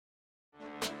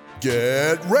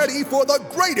Get ready for the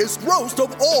greatest roast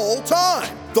of all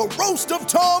time, the Roast of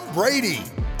Tom Brady,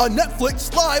 a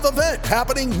Netflix live event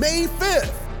happening May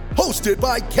 5th. Hosted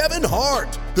by Kevin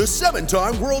Hart, the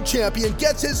 7-time world champion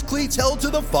gets his cleats held to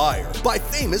the fire by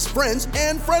famous friends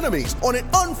and frenemies on an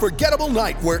unforgettable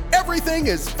night where everything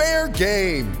is fair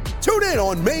game. Tune in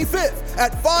on May 5th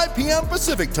at 5 p.m.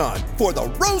 Pacific time for the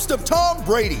Roast of Tom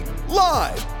Brady,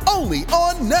 live only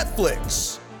on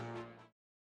Netflix.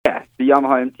 Yeah, the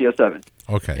Yamaha MT-07.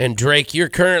 Okay. And Drake, you're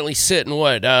currently sitting,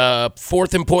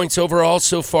 fourth in points overall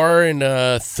so far in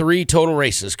 3 total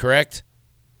races, correct?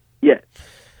 Yes.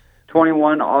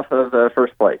 21 off of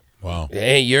first place. Wow.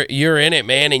 Hey, you're in it,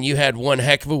 man, and you had one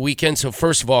heck of a weekend. So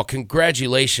first of all,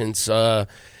 congratulations. That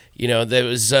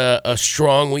was a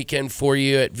strong weekend for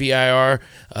you at VIR,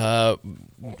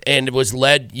 and it was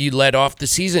you led off the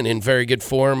season in very good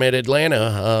form at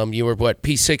Atlanta. You were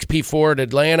P6, P4 at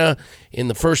Atlanta in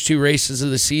the first 2 races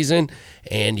of the season,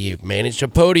 and you managed a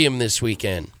podium this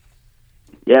weekend.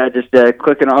 Yeah, just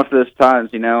clicking off those times,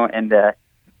 and I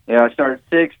started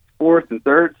 6th, 4th, and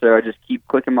 3rd, so I just keep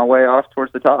clicking my way off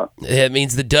towards the top. That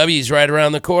means the W's right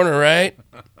around the corner, right?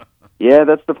 Yeah,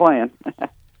 that's the plan.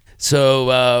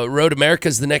 So Road America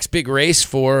is the next big race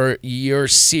for your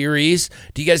series.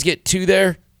 Do you guys get 2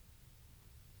 there?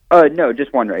 No,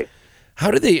 just 1 race. How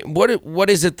do they?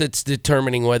 What is it that's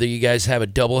determining whether you guys have a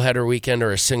doubleheader weekend or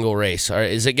a single race?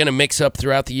 Is it going to mix up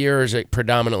throughout the year, or is it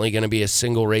predominantly going to be a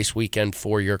single race weekend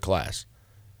for your class?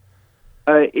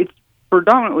 It's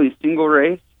predominantly single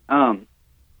race. I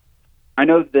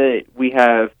know that we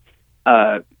have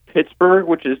Pittsburgh,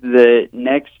 which is the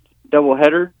next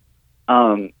doubleheader,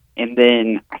 and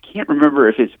then I can't remember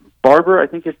if it's Barber. I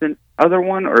think it's the other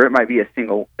one, or it might be a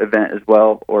single event as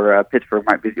well, or Pittsburgh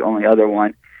might be the only other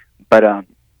one. But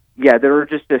yeah, there were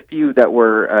just a few that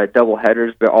were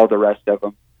doubleheaders, but all the rest of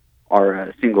them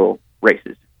are single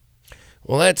races.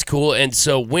 Well, that's cool. And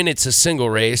so when it's a single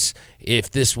race,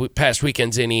 if this past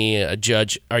weekend's any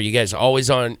judge, are you always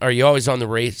on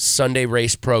the Sunday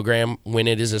race program when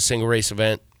it is a single race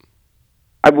event?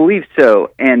 I believe so.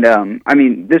 And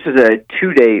this is a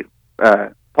 2-day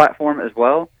platform as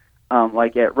well.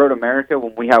 Like at Road America,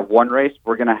 when we have 1 race,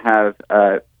 we're going to have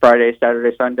Friday,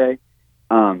 Saturday, Sunday.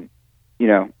 And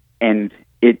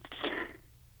it's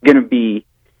going to be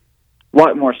a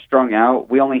lot more strung out.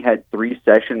 We only had 3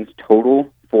 sessions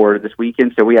total for this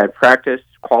weekend, so we had practice,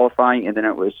 qualifying, and then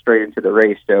it was straight into the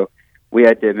race. So we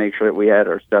had to make sure that we had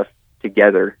our stuff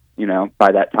together,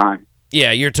 by that time.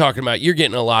 Yeah, you're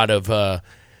getting a lot of,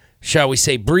 shall we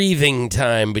say, breathing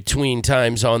time between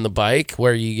times on the bike,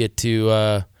 where you get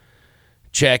to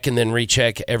check and then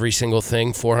recheck every single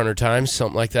thing 400 times,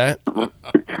 something like that.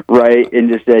 Right,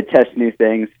 and just test new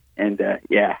things, and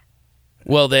yeah.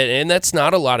 Well, that's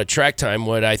not a lot of track time.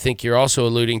 What I think you're also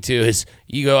alluding to is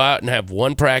you go out and have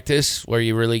 1 practice where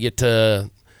you really get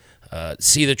to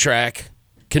see the track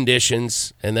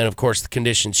conditions, and then, of course, the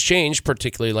conditions change,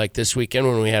 particularly like this weekend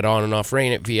when we had on and off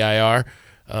rain at VIR.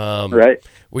 Right.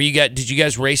 Did you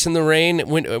guys race in the rain?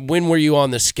 When were you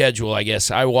on the schedule, I guess?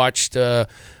 I watched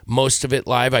most of it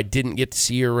live. I didn't get to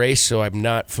see your race, so I'm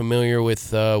not familiar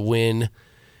with when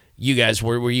you guys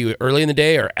were. Were you early in the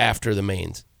day or after the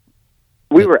mains?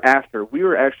 We were after. We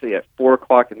were actually at 4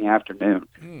 o'clock in the afternoon.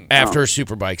 After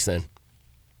Superbikes, then.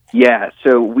 Yeah.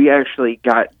 So we actually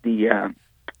got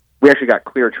got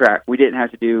clear track. We didn't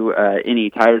have to do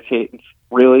any tire change,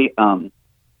 really.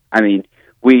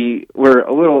 We were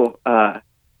a little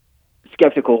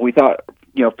skeptical. We thought,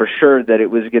 for sure that it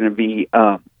was going to be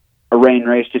a rain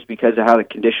race just because of how the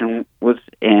condition was,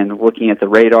 and looking at the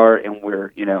radar, and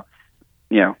we're,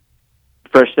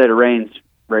 fresh set of rains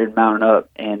ready to mount up.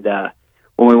 And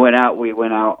when we went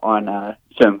out on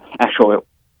some actual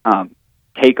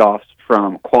takeoffs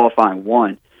from qualifying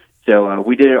 1. So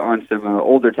we did it on some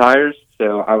older tires,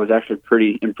 so I was actually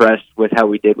pretty impressed with how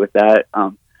we did with that.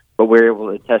 But we were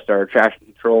able to test our traction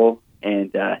control, and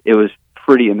it was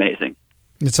pretty amazing.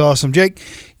 It's awesome. Jake,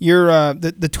 you're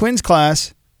the Twins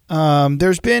class.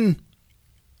 There's been,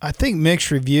 I think, mixed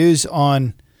reviews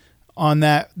on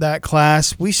that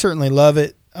class. We certainly love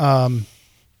it.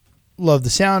 Love the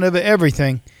sound of it,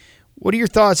 everything. What are your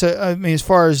thoughts? As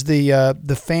far as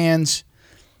the fans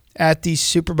at these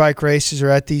Superbike races, or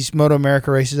at these Moto America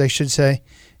races, I should say,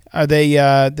 are they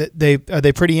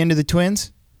pretty into the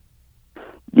Twins?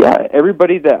 Yeah,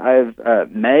 everybody that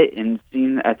I've met and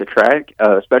seen at the track,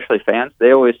 especially fans,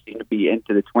 they always seem to be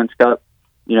into the Twins Cup.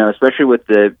 Especially with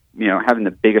the having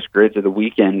the biggest grids of the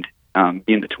weekend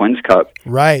being the Twins Cup,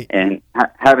 right? And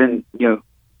having to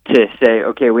say,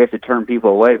 okay, we have to turn people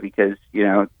away because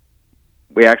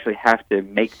we actually have to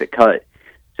make the cut.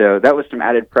 So that was some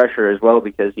added pressure as well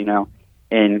because,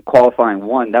 in qualifying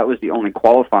 1, that was the only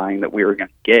qualifying that we were going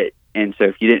to get. And so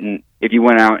if you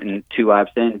went out and 2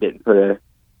 laps in, didn't put a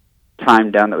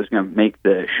time down that was going to make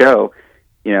the show,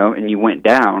 and you went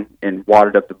down and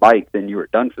watered up the bike, then you were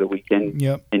done for the weekend.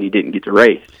 Yep. And you didn't get to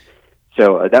race.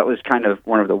 So that was kind of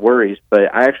one of the worries.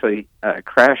 But I actually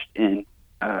crashed in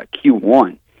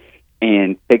Q1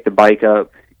 and picked the bike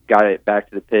up, got it back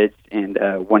to the pits, and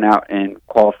went out and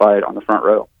qualified on the front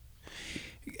row.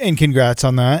 And congrats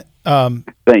on that.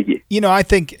 Thank you. I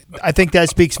think that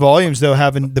speaks volumes, though,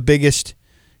 having the biggest,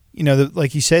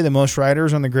 like you say, the most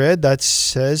riders on the grid. That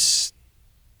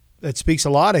speaks a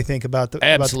lot, I think, about the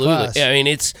absolutely. About the class. I mean,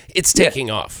 it's taking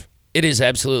off. It is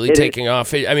absolutely taking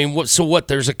off. I mean, what?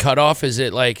 There's a cutoff. Is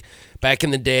it like back in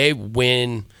the day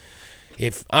when,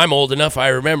 if I'm old enough, I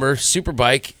remember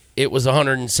Superbike. It was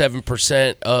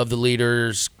 107% of the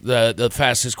leaders, the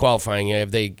fastest qualifying.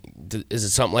 Is it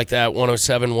something like that?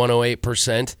 107,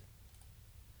 108%?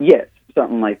 Yes,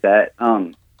 something like that.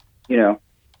 And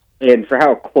for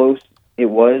how close it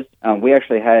was, we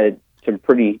actually had some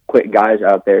pretty quick guys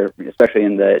out there, especially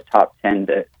in the top 10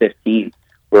 to 15.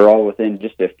 We were all within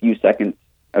just a few seconds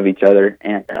of each other.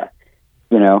 And,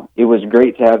 it was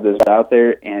great to have those out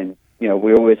there. And, we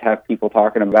always have people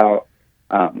talking about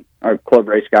our club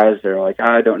race guys that are like,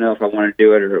 I don't know if I want to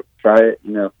do it or try it.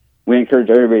 We encourage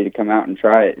everybody to come out and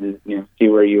try it and, see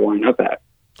where you line up at.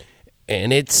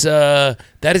 And it's that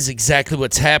is exactly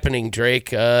what's happening, Drake.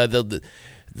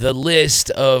 The list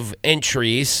of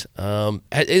entries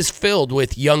is filled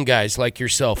with young guys like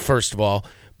yourself, first of all,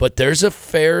 but there's a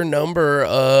fair number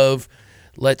of,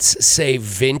 let's say,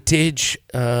 vintage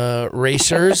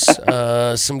racers,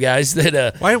 some guys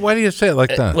that... Why do you say it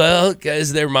like that? Well,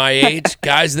 guys, they're my age,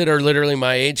 guys that are literally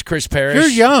my age. Chris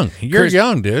Parrish. You're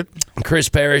young, dude. Chris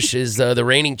Parrish is the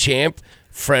reigning champ,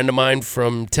 friend of mine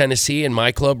from Tennessee in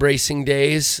my club racing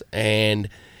days, and...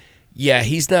 yeah,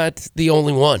 he's not the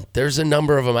only one. There's a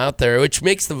number of them out there, which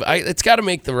makes it's got to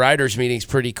make the riders' meetings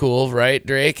pretty cool, right,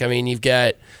 Drake? I mean, you've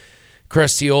got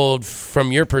crusty old,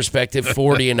 from your perspective,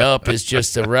 40 and up is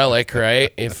just a relic,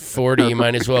 right? If 40, you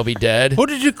might as well be dead. Who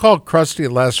did you call crusty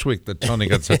last week that Tony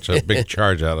got such a big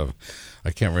charge out of? I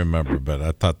can't remember, but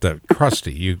I thought that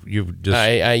crusty. You just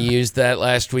I used that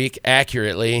last week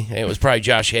accurately. It was probably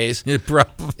Josh Hayes. It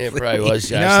probably was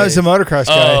Josh. No, it was a motocross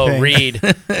guy. Oh, I think. Reed.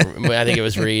 I think it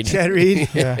was Reed. Chad Reed.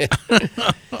 Yeah.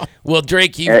 Well,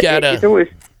 Drake, you've got to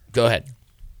go ahead.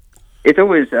 It's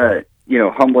always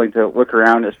humbling to look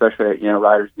around, especially at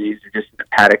riders' meetings or just in the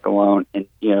paddock alone, and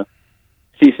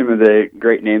see some of the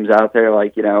great names out there.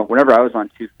 Like whenever I was on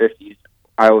 250s.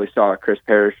 I always saw Chris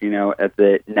Parrish, at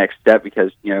the next step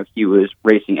because, he was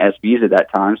racing SVs at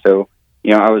that time. So,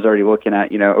 I was already looking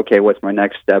at, okay, what's my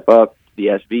next step up, the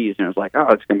SVs? And I was like, oh,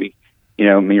 it's going to be,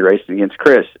 me racing against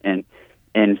Chris. And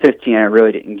in 15, I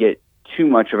really didn't get too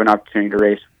much of an opportunity to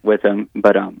race with him.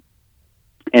 But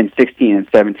in 16 and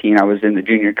 17, I was in the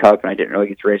Junior Cup, and I didn't really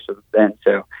get to race with him then.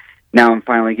 So now I'm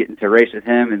finally getting to race with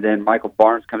him. And then Michael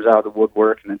Barnes comes out of the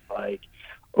woodwork, and it's like,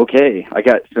 okay, I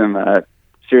got some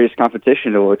serious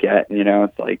competition to look at. And,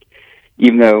 it's like,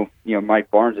 even though, Mike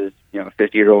Barnes is, a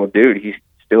 50-year-old dude, he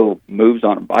still moves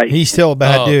on a bike. He's still a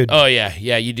bad dude. Oh, yeah.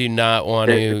 Yeah, you do not want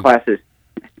to... The class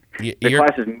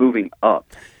is moving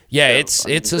up. Yeah, so,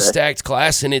 it's a stacked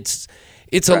class, and it's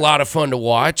a lot of fun to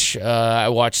watch. I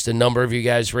watched a number of you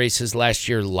guys' races last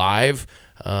year live.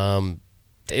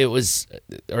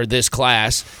 This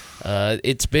class.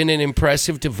 It's been an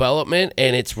impressive development,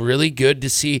 and it's really good to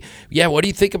see. Yeah, what do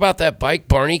you think about that bike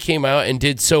Barney came out and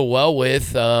did so well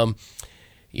with?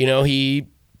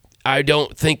 I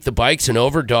don't think the bike's an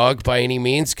overdog by any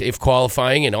means. If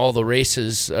qualifying and all the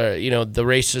races, the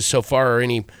races so far are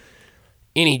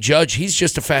any judge, he's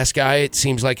just a fast guy. It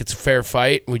seems like it's a fair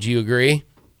fight. Would you agree?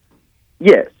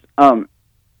 Yes.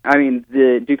 I mean,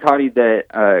 the Ducati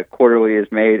that Quarterly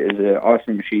has made is an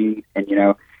awesome machine, and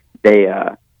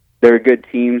they're a good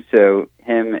team. So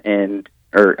him and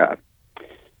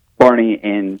Barney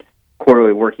and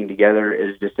Quarterly working together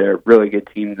is just a really good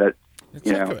team. That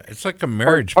it's like a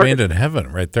marriage made in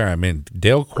heaven, right there. I mean,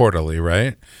 Dale Quarterly,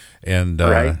 right? And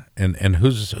right. And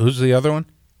who's the other one?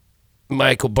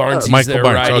 Michael Barnes. Michael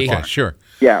Barnes. Riding. Okay, sure.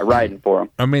 Yeah, riding for him.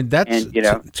 I mean, that's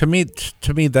to me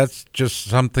that's just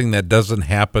something that doesn't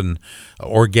happen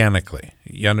organically.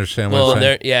 You understand what I'm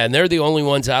saying? And they're the only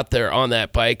ones out there on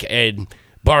that bike. And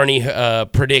Barney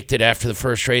predicted after the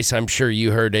first race, I'm sure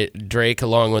you heard it, Drake,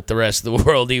 along with the rest of the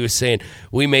world. He was saying,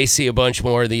 we may see a bunch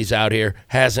more of these out here.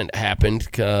 Hasn't happened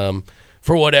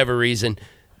for whatever reason.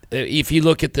 if you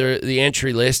look at the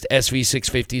entry list,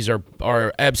 SV650s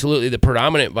are absolutely the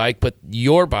predominant bike, but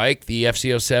your bike, the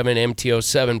FZ07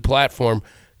 MT07 platform,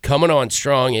 coming on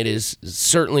strong. It is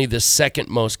certainly the second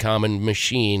most common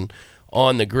machine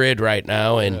on the grid right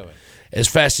now, and as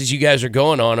fast as you guys are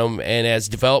going on them, and as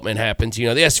development happens, the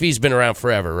SV's been around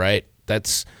forever, right?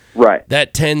 That's right.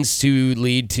 That tends to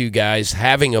lead to guys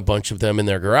having a bunch of them in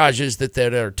their garages that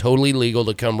are totally legal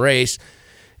to come race,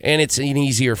 and it's an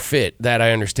easier fit. That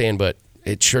I understand, but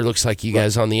it sure looks like you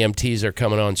guys on the MTs are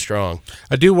coming on strong.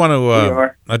 I do want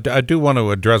to. I do want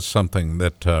to address something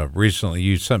that recently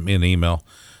you sent me an email.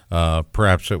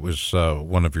 Perhaps it was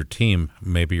one of your team,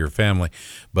 maybe your family,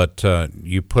 but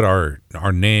you put our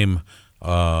name,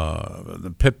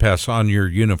 the Pit Pass, on your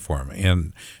uniform,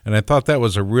 and I thought that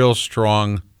was a real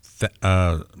strong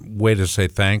way to say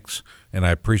thanks, and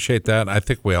I appreciate that. I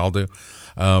think we all do,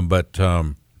 but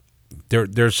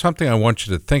there's something I want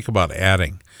you to think about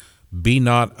adding. Be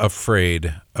not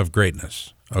afraid of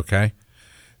greatness. Okay.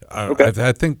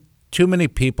 I think too many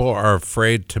people are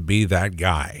afraid to be that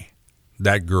guy,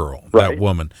 that girl, that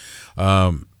woman,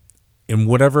 in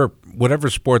whatever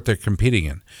sport they're competing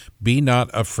in. Be not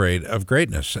afraid of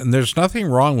greatness. And there's nothing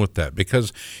wrong with that,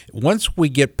 because once we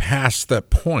get past that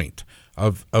point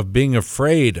of being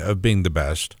afraid of being the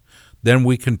best, then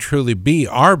we can truly be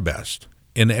our best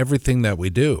in everything that we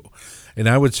do. And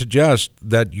I would suggest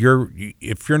that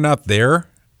if you're not there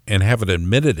and haven't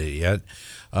admitted it yet,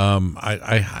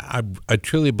 I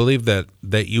truly believe that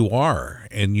you are,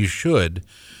 and you should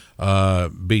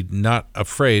be not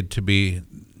afraid to be,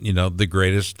 the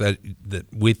greatest that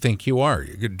we think you are.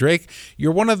 Drake,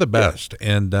 you're one of the best,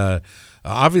 and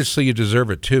obviously you deserve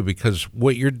it too, because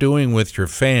what you're doing with your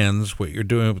fans, what you're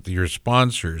doing with your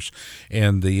sponsors,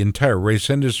 and the entire race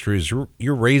industry is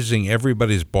you're raising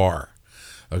everybody's bar.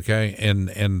 Okay,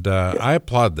 and I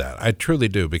applaud that. I truly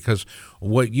do, because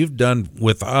what you've done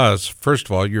with us, first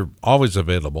of all, you're always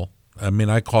available. I mean,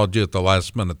 I called you at the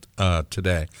last minute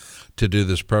today to do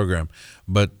this program,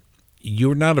 but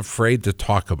you're not afraid to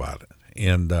talk about it.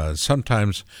 And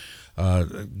sometimes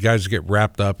guys get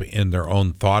wrapped up in their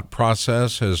own thought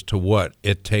process as to what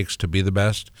it takes to be the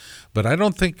best. But I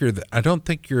don't think you're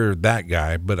that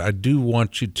guy. But I do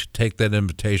want you to take that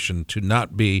invitation to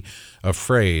not be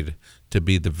afraid to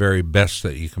be the very best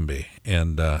that you can be.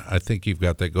 And I think you've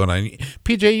got that going on.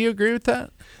 PJ, you agree with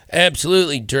that?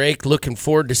 Absolutely, Drake. Looking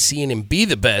forward to seeing him be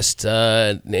the best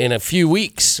in a few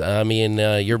weeks. I mean,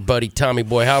 your buddy Tommy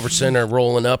Boy Halverson are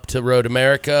rolling up to Road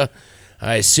America.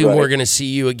 I assume we're going to see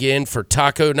you again for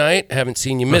Taco Night. Haven't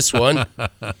seen you miss one.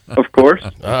 Of course.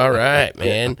 All right,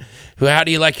 man. How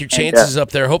do you like your chances up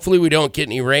there? Hopefully we don't get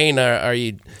any rain. Are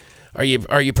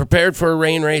you prepared for a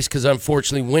rain race? Because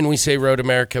unfortunately, when we say Road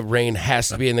America, rain has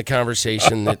to be in the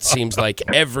conversation. It seems like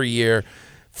every year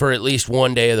for at least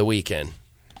one day of the weekend.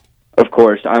 Of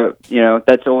course,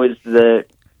 that's always the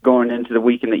going into the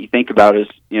weekend that you think about is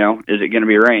it going to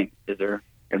be rain? Is there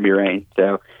going to be rain?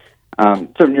 So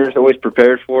something you're always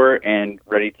prepared for and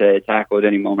ready to tackle at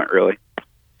any moment, really.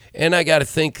 And I got to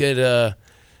think that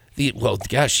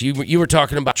you were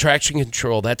talking about traction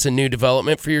control. That's a new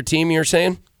development for your team, you're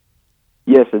saying?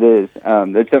 Yes, it is.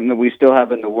 That's something that we still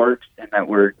have in the works and that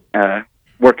we're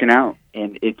working out,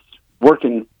 and it's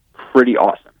working pretty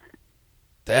awesome.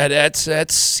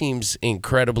 That seems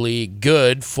incredibly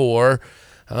good for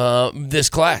this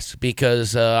class,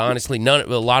 because honestly,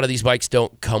 a lot of these bikes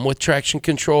don't come with traction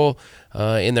control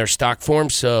in their stock form,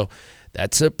 so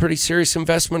that's a pretty serious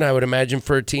investment, I would imagine,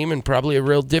 for a team, and probably a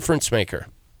real difference maker.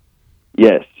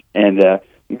 Yes, and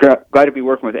glad to be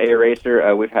working with A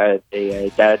Racer. We've had a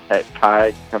dad at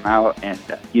Kai come out, and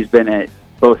he's been at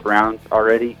both rounds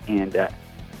already, and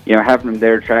having him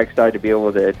there trackside to be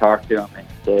able to talk to him and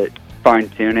to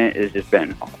fine-tune it has just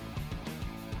been awesome.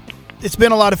 It's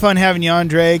been a lot of fun having you on,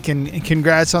 Drake, and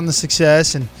congrats on the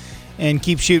success, and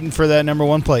keep shooting for that number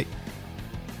one plate.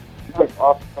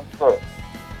 Awesome. All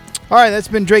right, that's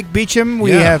been Drake Beecham.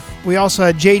 We also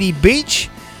had JD Beach,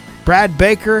 Brad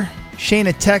Baker,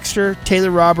 Shayna Texter,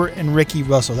 Taylor Robert, and Ricky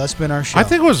Russell. That's been our show. I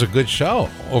think it was a good show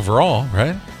overall,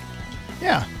 right?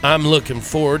 Yeah. I'm looking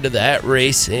forward to that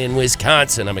race in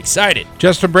Wisconsin. I'm excited.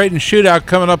 Justin Brayton Shootout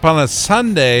coming up on a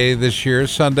Sunday this year.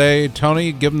 Sunday,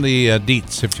 Tony, give them the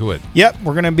deets, if you would. Yep,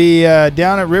 we're going to be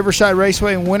down at Riverside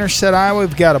Raceway in Winterset, Iowa.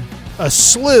 We've got a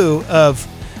slew of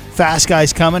fast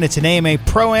guys coming. It's an AMA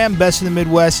Pro-Am, Best of the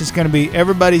Midwest.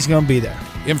 Everybody's going to be there.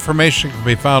 Information can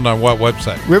be found on what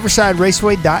website?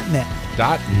 RiversideRaceway.net.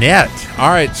 .net. All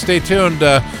right, stay tuned.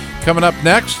 Coming up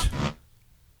next.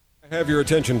 Have your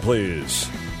attention, please.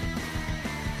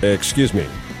 Excuse me.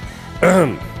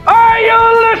 Are you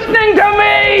listening to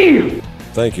me?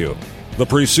 Thank you. The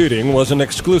preceding was an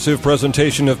exclusive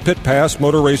presentation of Pit Pass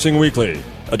Motor Racing Weekly,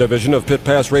 a division of Pit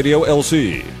Pass Radio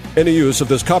LC. Any use of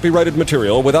this copyrighted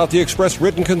material without the express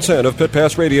written consent of Pit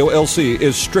Pass Radio LC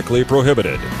is strictly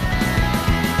prohibited.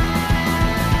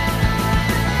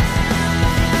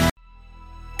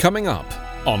 Coming up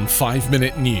on 5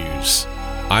 Minute News,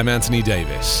 I'm Anthony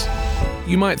Davis.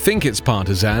 You might think it's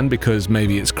partisan because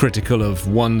maybe it's critical of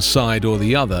one side or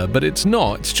the other, but it's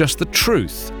not, it's just the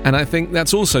truth. And I think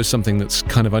that's also something that's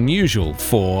kind of unusual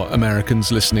for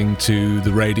Americans listening to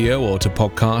the radio or to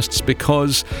podcasts,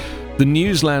 because the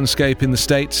news landscape in the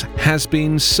States has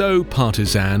been so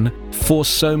partisan for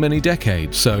so many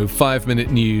decades. So 5 Minute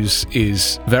News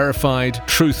is verified,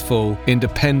 truthful,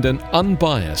 independent,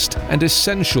 unbiased, and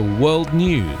essential world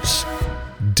news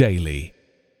daily.